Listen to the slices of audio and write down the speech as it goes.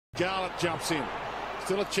Scarlett jumps in.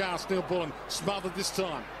 Still a chance. Neil Bullen smothered this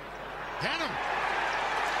time. Hannan.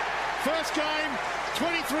 First game,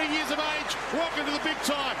 23 years of age. Welcome to the big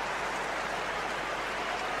time.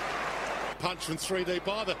 Punch from 3D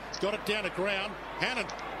by got it down to ground. Hannan.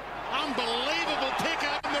 Unbelievable pick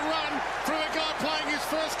up in the run from a guy playing his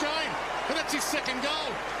first game. And that's his second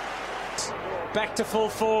goal. Back to full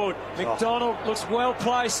forward. McDonald looks well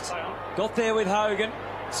placed. Got there with Hogan.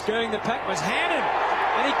 Skirting the pack was Hannan.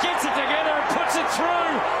 And he gets it together and puts it through.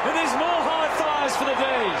 And there's more high fives for the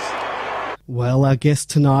D's. Well, our guest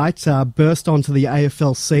tonight burst onto the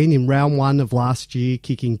AFL scene in round 1 of last year,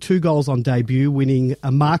 kicking 2 goals on debut, winning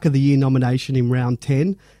a Mark of the Year nomination in round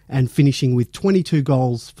 10 and finishing with 22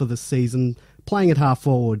 goals for the season, playing at half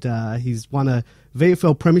forward. He's won a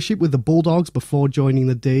VFL premiership with the Bulldogs before joining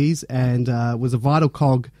the D's and was a vital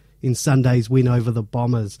cog in Sunday's win over the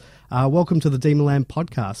Bombers. Welcome to the Demonland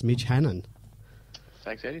podcast, Mitch Hannan.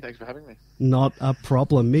 Thanks, Eddie. Thanks for having me. Not a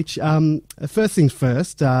problem. Mitch, first things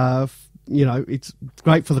first, it's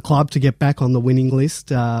great for the club to get back on the winning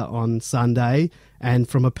list on Sunday. And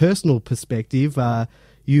from a personal perspective,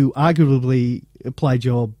 you arguably played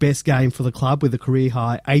your best game for the club with a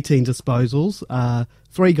career-high 18 disposals,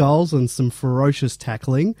 3 goals and some ferocious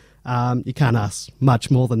tackling. You can't ask much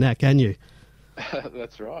more than that, can you?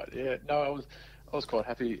 That's right, yeah. No, I was quite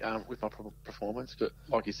happy with my performance, but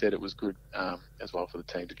like you said, it was good as well for the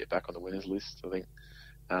team to get back on the winners list. I think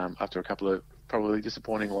after a couple of probably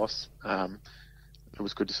disappointing loss, it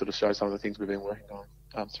was good to sort of show some of the things we've been working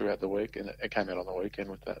on throughout the week, and it came out on the weekend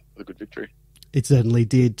with a good victory. It certainly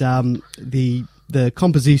did. The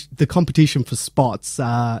competition for spots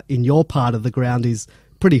in your part of the ground is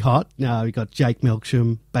pretty hot. We've got Jake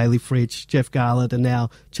Melksham, Bailey Fritsch, Jeff Garlett, and now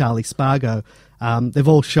𝗟𝗶𝘀𝗁𝗀𝗀. They've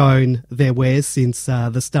all shown their wares since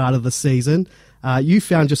the start of the season. You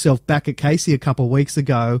found yourself back at 𝗪𝗂𝗄 a couple of weeks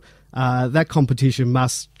ago. That competition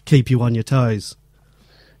must keep you on your toes.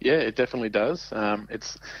 Yeah, it definitely does.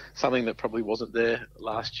 It's something that probably wasn't there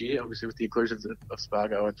last year, obviously with the inclusions of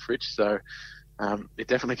𝗟𝗏𝗀𝗀𝗀 and Fritsch. So it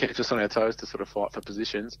definitely keeps us on our toes to sort of fight for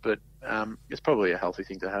positions. But it's probably a healthy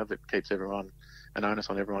thing to have. It keeps an onus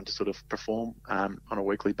on everyone to sort of perform on a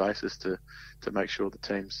weekly basis to make sure the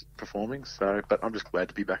team's performing. So, but I'm just glad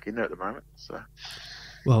to be back in there at the moment. So.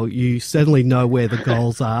 Well, you certainly know where the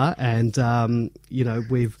goals are, and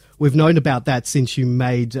we've known about that since you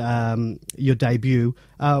made your debut.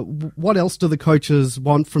 What else do the coaches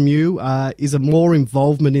want from you? Is it more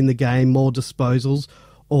involvement in the game, more disposals,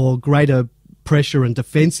 or greater pressure and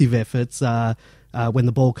defensive efforts when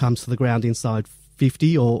the ball comes to the ground inside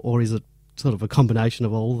 50, or is it sort of a combination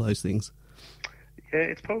of all those things? Yeah,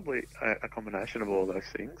 it's probably a combination of all those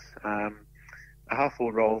things. A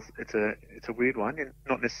half-forward role, it's a weird one. You're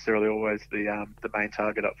not necessarily always the main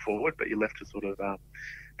target up forward, but you're left to sort of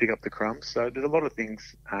pick up the crumbs. So there's a lot of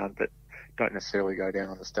things that don't necessarily go down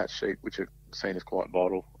on the stat sheet, which are seen as quite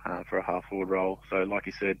vital for a half-forward role. So like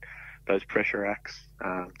you said, those pressure acts,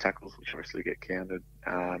 tackles, which obviously get counted,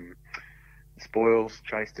 spoils,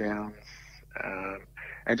 chase downs,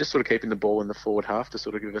 and just sort of keeping the ball in the forward half to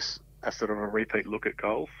sort of give us a sort of a repeat look at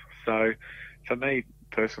goals. So for me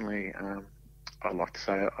personally, I like to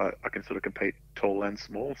say I can sort of compete tall and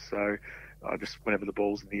small. So I just, whenever the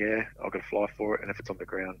ball's in the air, I've got to fly for it. And if it's on the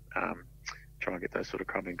ground, try and get those sort of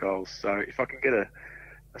crumbing goals. So if I can get a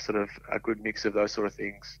sort of a good mix of those sort of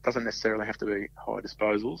things, doesn't necessarily have to be high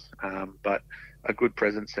disposals, but a good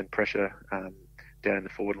presence and pressure down in the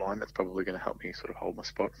forward line, that's probably going to help me sort of hold my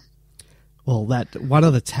spot. Well, that one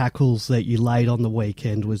of the tackles that you laid on the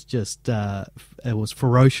weekend was just it was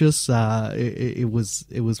ferocious. It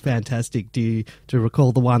was fantastic. Do you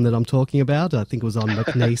recall the one that I'm talking about? I think it was on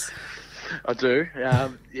McNeese. I do.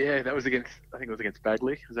 Yeah, that was against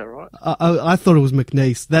Bagley. Is that right? I thought it was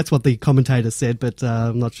McNeese. That's what the commentator said, but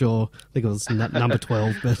I'm not sure. I think it was number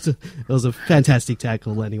 12, but it was a fantastic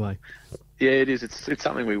tackle anyway. Yeah, it is. It's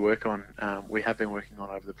something we work on. We have been working on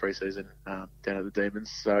over the pre-season down at the Demons.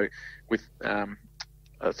 So with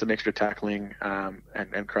some extra tackling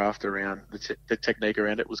and craft around the technique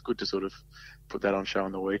around it, was good to sort of put that on show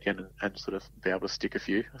on the weekend and sort of be able to stick a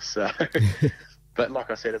few. So, but like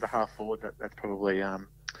I said, as a half forward, that's probably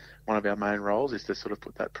one of our main roles, is to sort of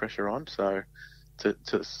put that pressure on. So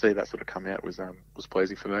to see that sort of come out was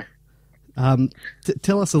pleasing for me.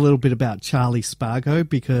 Tell us a little bit about 𝗟𝗏𝗀𝗀𝗀𝗀,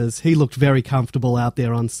 because he looked very comfortable out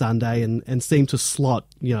there on Sunday and seemed to slot,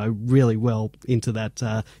 really well into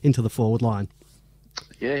that into the forward line.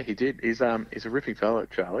 Yeah, he did. He's a ripping fella,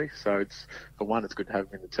 Charlie. So it's good to have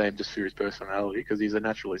him in the team just for his personality, because he's a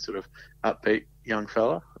naturally sort of upbeat young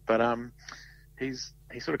fella. But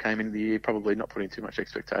he sort of came into the year probably not putting too much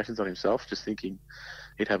expectations on himself, just thinking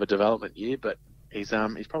he'd have a development year, but he's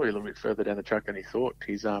probably a little bit further down the track than he thought.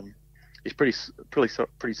 He's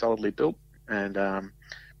pretty solidly built and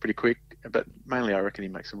pretty quick, but mainly I reckon he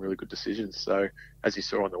makes some really good decisions. So as you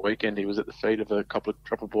saw on the weekend, he was at the feet of a couple of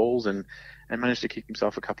drop of balls and managed to kick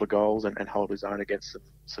himself a couple of goals and hold his own against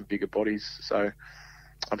some bigger bodies. So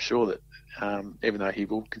I'm sure that even though he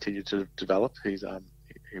will continue to develop, he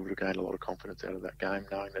would have gained a lot of confidence out of that game,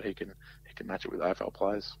 knowing that he can match it with AFL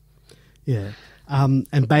players. Yeah. And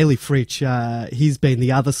𝗟𝗶𝘀𝗁𝘀𝗁, he's been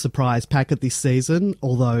the other surprise packet this season,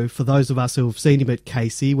 although for those of us who have seen him at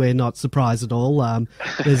𝗚cie, we're not surprised at all.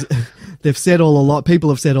 They've said people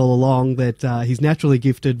have said all along that he's naturally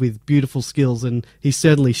gifted with beautiful skills, and he's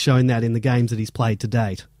certainly shown that in the games that he's played to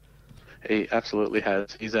date. He absolutely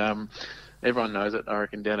has. He's everyone knows it, I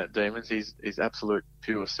reckon, down at Demons. He's absolute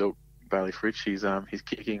pure silk 𝗟𝗶𝘀𝗁𝘀. His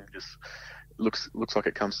kicking just looks like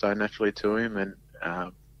it comes so naturally to him, and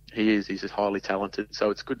he's just highly talented. So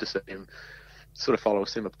it's good to see him sort of follow a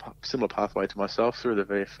similar pathway to myself through the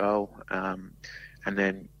VFL, and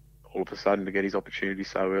then all of a sudden to get his opportunity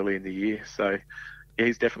so early in the year. So yeah,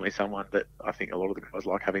 he's definitely someone that I think a lot of the guys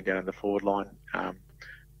like having down in the forward line,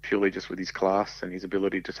 purely just with his class and his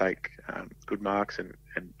ability to take good marks and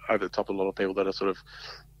over the top of a lot of people that are sort of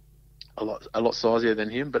a lot sizier than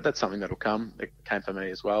him. But that's something that'll come. It came for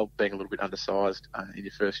me as well, being a little bit undersized in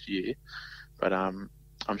your first year. But I'm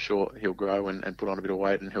sure he'll grow and put on a bit of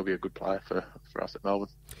weight, and he'll be a good player for us at Melbourne.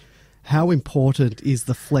 How important is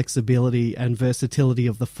the flexibility and versatility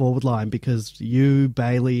of the forward line? Because you,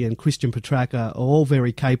 Bailey and Christian Petracca are all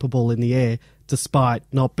very capable in the air, despite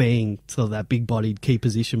not being sort of that big-bodied key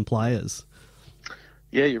position players.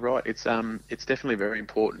 Yeah, you're right. It's definitely very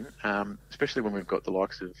important, especially when we've got the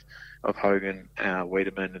likes of Hogan,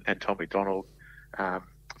 Wiedemann and Tom McDonald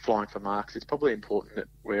flying for marks. It's probably important that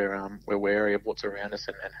we're wary of what's around us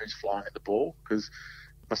and who's flying at the ball, because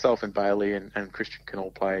myself and Bailey and Christian can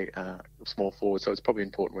all play small forward, so it's probably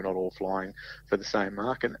important we're not all flying for the same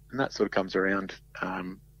mark, and that sort of comes around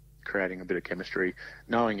creating a bit of chemistry,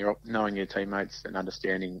 knowing your teammates and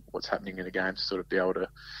understanding what's happening in a game to sort of be able to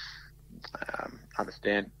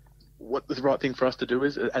understand what the right thing for us to do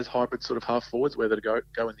is as hybrid sort of half forwards, whether to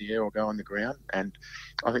go in the air or go on the ground. And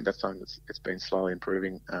I think that's something it's been slowly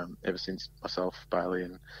improving ever since myself, Bailey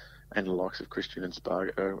and the likes of Christian and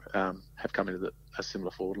Spargo have come into a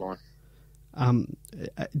similar forward line.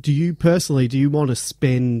 Do you want to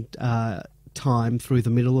spend time through the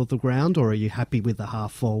middle of the ground, or are you happy with the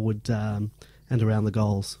half forward and around the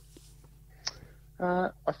goals? I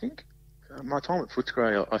think my time at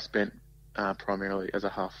Footscray I spent primarily as a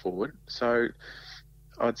half forward. So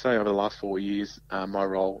I'd say over the last 4 years, my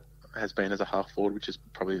role has been as a half forward, which is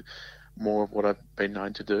probably more of what I've been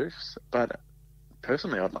known to do. But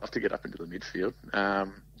personally, I'd love to get up into the midfield.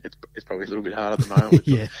 It's probably a little bit hard at the moment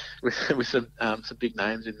with some big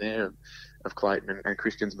names in there of Clayton and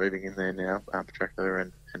Christian's moving in there now, Petracca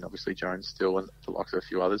and obviously Jones still, and the likes of a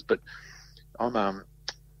few others. But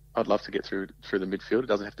I'd love to get through the midfield. It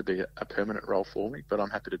doesn't have to be a permanent role for me, but I'm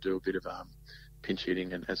happy to do a bit of pinch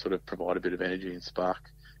hitting and sort of provide a bit of energy and spark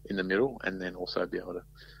in the middle, and then also be able to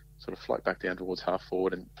sort of float back down towards half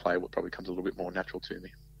forward and play what probably comes a little bit more natural to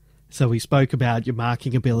me. So we spoke about your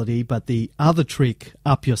marking ability, but the other trick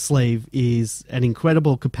up your sleeve is an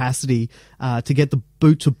incredible capacity to get the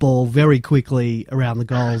boot to ball very quickly around the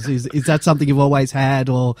goals. Is that something you've always had,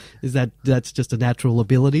 or is that's just a natural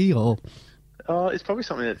ability? Or it's probably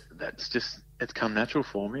something it's come natural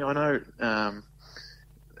for me. I know,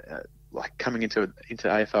 like coming into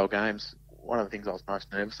AFL games, one of the things I was most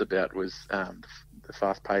nervous about was the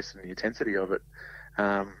fast pace and the intensity of it.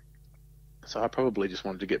 So I probably just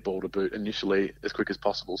wanted to get ball to boot initially as quick as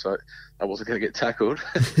possible, so I wasn't going to get tackled.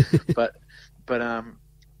 but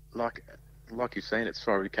like you've seen, it's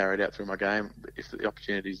already carried out through my game. If the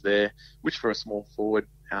opportunity's there, which for a small forward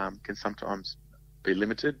can sometimes be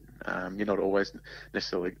limited. You're not always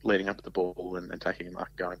necessarily leading up to the ball and taking a mark,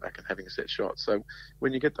 going back and having a set shot. So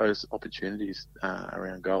when you get those opportunities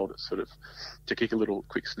around goal, to sort of to kick a little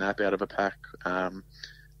quick snap out of a pack,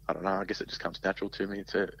 I don't know, I guess it just comes natural to me.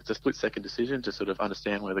 It's a split-second decision to sort of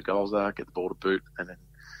understand where the goals are, get the ball to boot, and then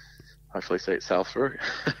hopefully see it sail through.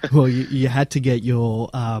 Well, you had to get your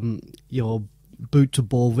boot to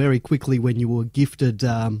ball very quickly when you were gifted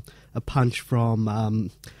a punch from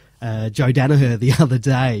Joe Danaher the other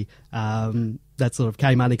day. That sort of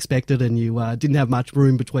came unexpected, and you didn't have much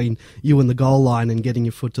room between you and the goal line and getting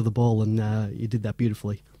your foot to the ball, and you did that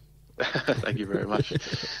beautifully. Thank you very much.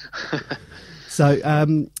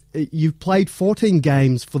 So you've played 14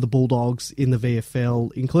 games for the Bulldogs in the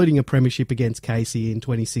VFL, including a premiership against Casey in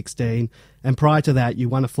 2016. And prior to that, you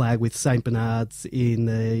won a flag with St Bernard's in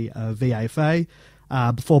the VAFA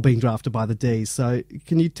before being drafted by the D's. So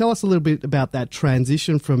can you tell us a little bit about that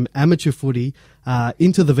transition from amateur footy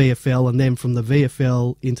into the VFL and then from the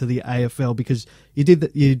VFL into the AFL? Because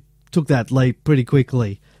you took that leap pretty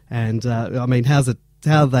quickly. And I mean, how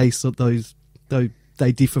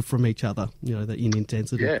they differ from each other, in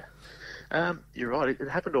intensity? Yeah, you're right. It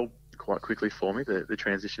happened all quite quickly for me, the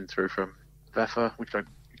transition through from VAFA, which I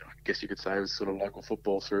guess you could say was sort of local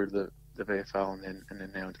football, through the VFL and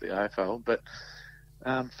then now into the AFL. But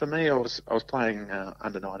for me, I was playing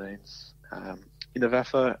under 19s in the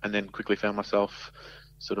VAFA, and then quickly found myself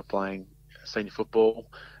sort of playing senior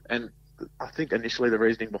football. And I think initially the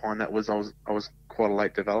reasoning behind that was I was quite a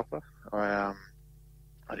late developer.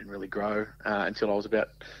 I didn't really grow until I was about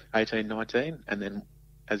 18, 19. And then,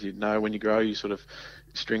 as you know, when you grow, you sort of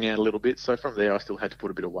string out a little bit. So from there, I still had to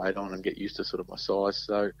put a bit of weight on and get used to sort of my size.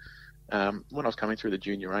 So when I was coming through the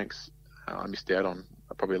junior ranks, I missed out on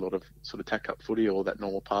probably a lot of sort of tack up footy, or that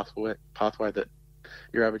normal pathway that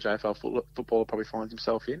your average AFL footballer probably finds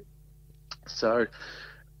himself in. So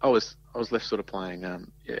I was left sort of playing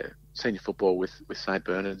senior football with St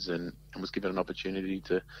Bernard's, and was given an opportunity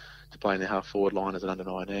to play in the half forward line as an under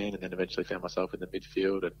 19, and then eventually found myself in the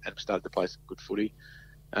midfield and started to play some good footy.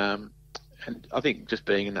 And I think just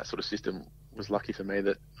being in that sort of system was lucky for me,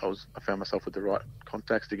 that I found myself with the right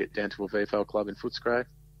contacts to get down to a VFL club in Footscray.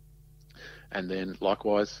 And then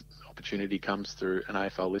likewise, opportunity comes through an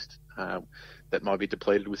AFL list that might be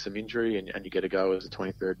depleted with some injury, and you get a go as a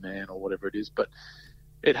 23rd man or whatever it is. But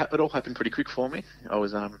it all happened pretty quick for me. I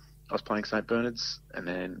was playing St Bernard's, and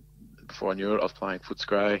then before I knew it, I was playing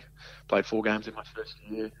Footscray. Played 4 games in my first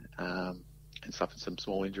year, and suffered some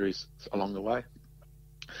small injuries along the way.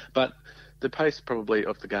 But the pace probably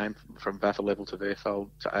of the game from VAFA level to VFL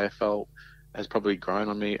to AFL has probably grown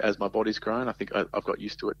on me as my body's grown. I think I've got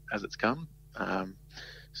used to it as it's come.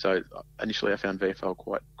 So initially I found VFL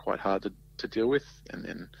quite hard to deal with, and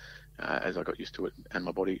then as I got used to it and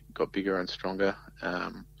my body got bigger and stronger,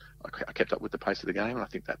 I kept up with the pace of the game, and I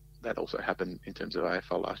think that also happened in terms of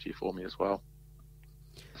AFL last year for me as well.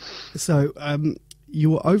 So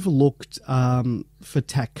you were overlooked for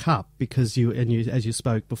TAC Cup because as you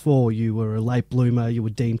spoke before, you were a late bloomer. You were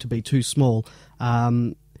deemed to be too small,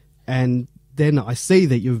 and then I see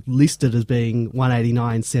that you're listed as being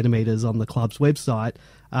 189 centimetres on the club's website.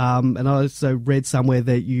 And I also read somewhere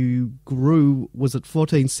that you grew, was it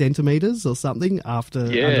 14 centimetres or something after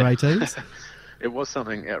under 18s? It was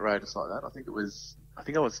something outrageous like that. I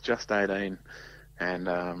think I was just 18 and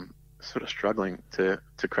sort of struggling to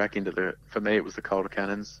crack into for me it was the Calder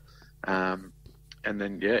Cannons. And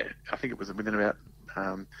then, I think it was within about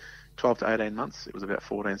 12 to 18 months, it was about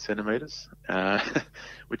 14 centimetres,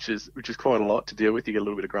 which is quite a lot to deal with. You get a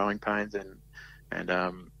little bit of growing pains, and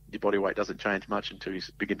your body weight doesn't change much until you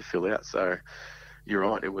begin to fill out. So you're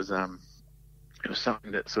right, it was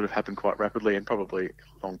something that sort of happened quite rapidly, and probably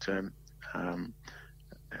long term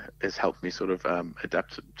has helped me sort of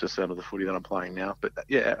adapt to some of the footy that I'm playing now. But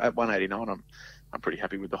at 189, I'm pretty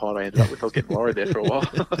happy with the height I ended up with. I was getting worried there for a while.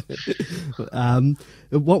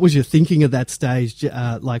 What was your thinking at that stage,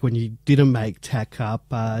 like when you didn't make TAC Cup?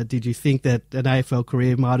 Did you think that an AFL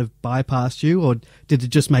career might have bypassed you, or did it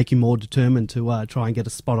just make you more determined to try and get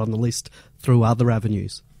a spot on the list through other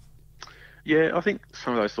avenues? Yeah, I think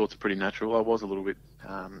some of those thoughts are pretty natural. I was a little bit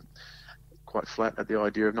quite flat at the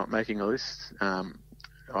idea of not making a list.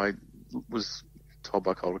 I was told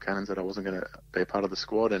by Calder Cannons that I wasn't going to be a part of the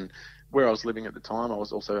squad, and where I was living at the time, I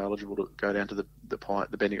was also eligible to go down to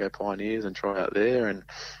the Bendigo Pioneers and try out there, and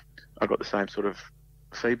I got the same sort of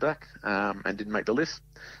feedback and didn't make the list.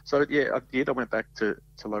 So I went back to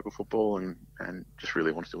local football and just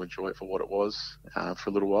really wanted to enjoy it for what it was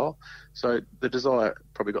for a little while. So the desire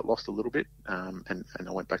probably got lost a little bit, and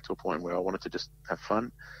I went back to a point where I wanted to just have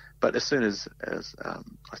fun. But as soon as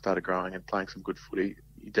I started growing and playing some good footy,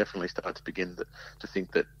 you definitely start to begin to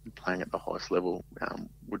think that playing at the highest level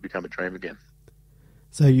would become a dream again.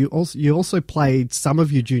 So you also played some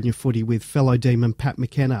of your junior footy with fellow Demon Pat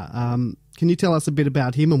McKenna. Can you tell us a bit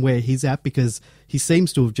about him and where he's at? Because he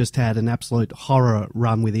seems to have just had an absolute horror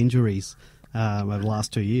run with injuries over the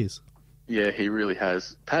last 2 years. Yeah, he really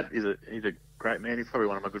has. Pat he's a great man. He's probably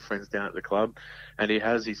one of my good friends down at the club, and he's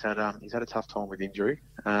had a tough time with injury.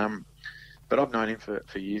 But I've known him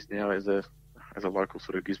for years now as a local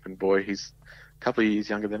sort of Gisborne boy. He's a couple of years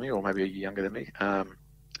younger than me, or maybe a year younger than me.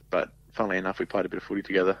 But funnily enough, we played a bit of footy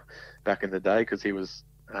together back in the day because he was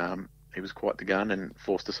he was quite the gun and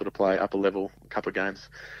forced to sort of play upper level a couple of games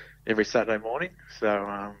every Saturday morning. So,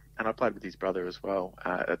 and I played with his brother as well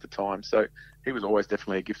at the time. So he was always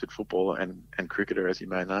definitely a gifted footballer and cricketer, as you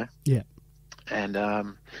may know. Yeah. And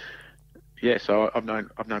so I've known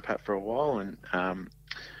Pat for a while, and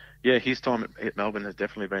his time at Melbourne has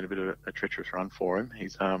definitely been a bit of a treacherous run for him.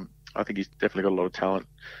 I think he's definitely got a lot of talent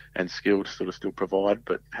and skill to sort of still provide,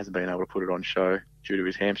 but hasn't been able to put it on show due to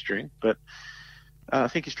his hamstring. But I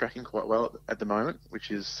think he's tracking quite well at the moment,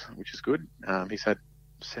 which is good. He's had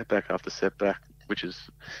setback after setback, which is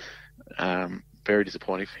very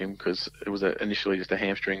disappointing for him, because it was initially just a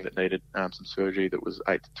hamstring that needed some surgery that was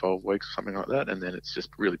 8 to 12 weeks or something like that, and then it's just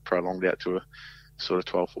really prolonged out to a sort of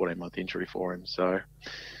 12, 14-month injury for him. So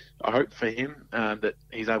I hope for him that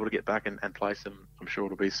he's able to get back and play some. I'm sure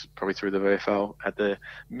it'll be probably through the VFL at the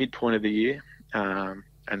midpoint of the year, and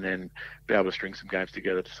then be able to string some games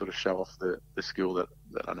together to sort of show off the skill that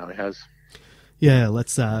I know he has. Yeah,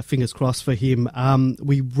 let's fingers crossed for him.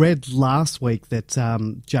 We read last week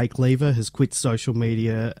that Jake Lever has quit social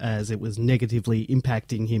media as it was negatively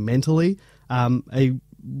impacting him mentally. Are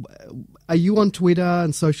you on Twitter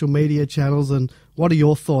and social media channels, and what are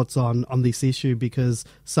your thoughts on this issue? Because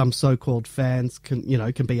some so-called fans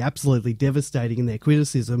can be absolutely devastating in their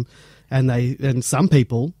criticism, and some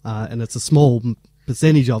people, and it's a small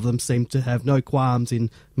percentage of them, seem to have no qualms in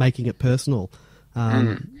making it personal.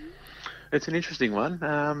 It's an interesting one.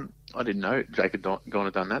 I didn't know Jake had gone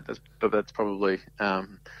and done that, but that's probably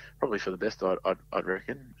for the best, I'd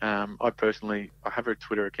reckon. I have a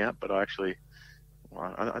Twitter account, but I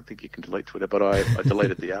think you can delete Twitter, but I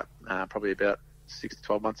deleted the app probably about 6 to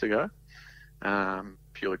 12 months ago,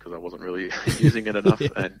 purely because I wasn't really using it enough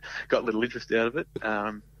and got little interest out of it.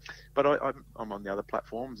 But I'm on the other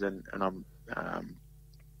platforms, and I'm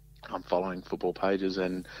following football pages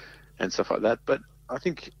and stuff like that. But I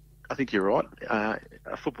think you're right.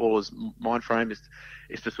 A footballer's mind frame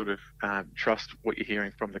is to sort of trust what you're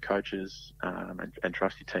hearing from the coaches, and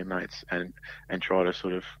trust your teammates, and try to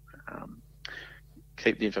sort of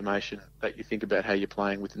keep the information that you think about how you're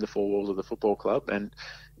playing within the four walls of the football club. And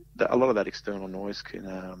a lot of that external noise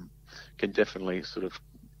can definitely sort of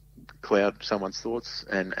cloud someone's thoughts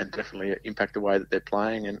and definitely impact the way that they're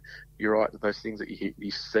playing. And you're right, those things that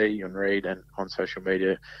you see and read and on social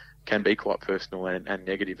media can be quite personal and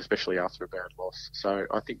negative, especially after a bad loss. So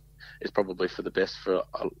I think it's probably for the best for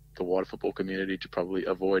the wider football community to probably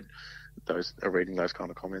avoid reading those kind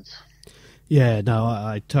of comments. Yeah, no,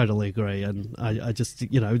 I totally agree. And I just,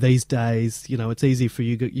 these days, it's easy for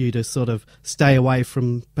you to sort of stay away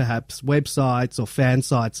from perhaps websites or fan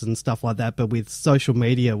sites and stuff like that. But with social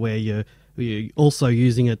media, where you're also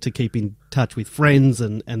using it to keep in touch with friends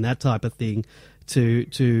and that type of thing,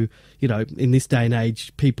 to in this day and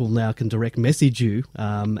age, people now can direct message you,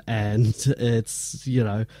 and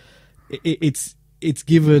it's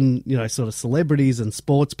given sort of celebrities and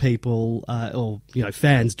sports people or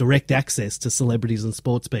fans direct access to celebrities and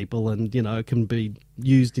sports people, and it can be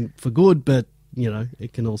used for good, but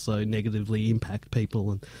it can also negatively impact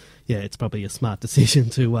people. And yeah, it's probably a smart decision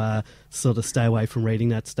to sort of stay away from reading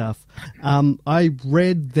that stuff. I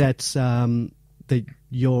read that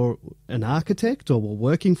you're an architect, or were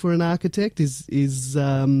working for an architect. Is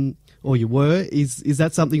that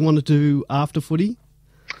something you want to do after footy?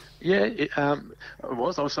 Yeah, it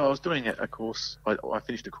was. I was doing a course. I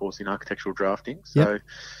finished a course in architectural drafting. So,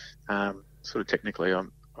 sort of technically,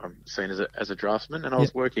 I'm seen as a draftsman, and I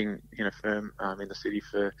was working in a firm in the city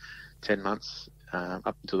for 10 months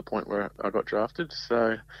up until the point where I got drafted.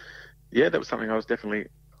 So, yeah, that was something I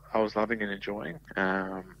was loving and enjoying.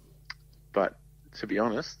 But to be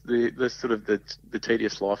honest, the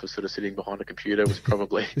tedious life of sort of sitting behind a computer was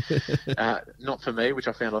probably not for me, which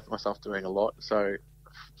I found myself doing a lot. So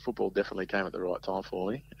football definitely came at the right time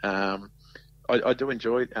for me. I do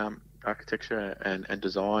enjoy architecture and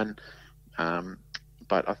design,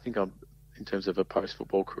 but I think in terms of a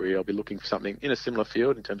post-football career, I'll be looking for something in a similar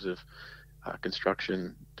field in terms of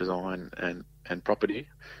construction, design, and property.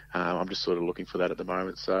 I'm just sort of looking for that at the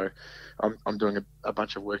moment. So I'm doing a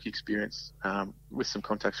bunch of work experience with some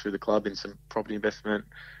contacts through the club in some property investment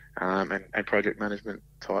and project management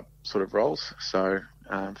type sort of roles. So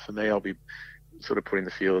for me, I'll be sort of putting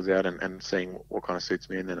the feelers out and seeing what kind of suits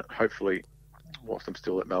me, and then hopefully, whilst I'm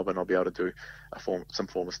still at Melbourne, I'll be able to do some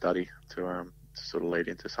form of study to sort of lead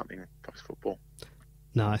into something post-football.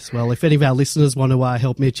 Nice. Well, if any of our listeners want to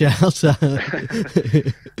help Mitch out,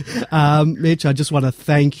 Mitch, I just want to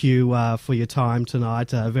thank you for your time tonight.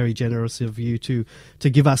 Very generous of you to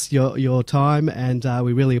give us your time, and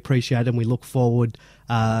we really appreciate it, and we look forward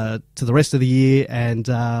to the rest of the year, and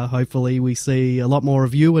hopefully we see a lot more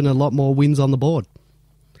of you and a lot more wins on the board.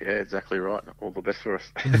 Yeah, exactly right. All the best for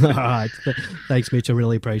us. All right. Thanks, Mitch. I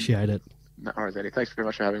really appreciate it. No worries, Eddie. Thanks very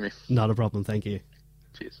much for having me. Not a problem. Thank you.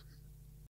 Cheers.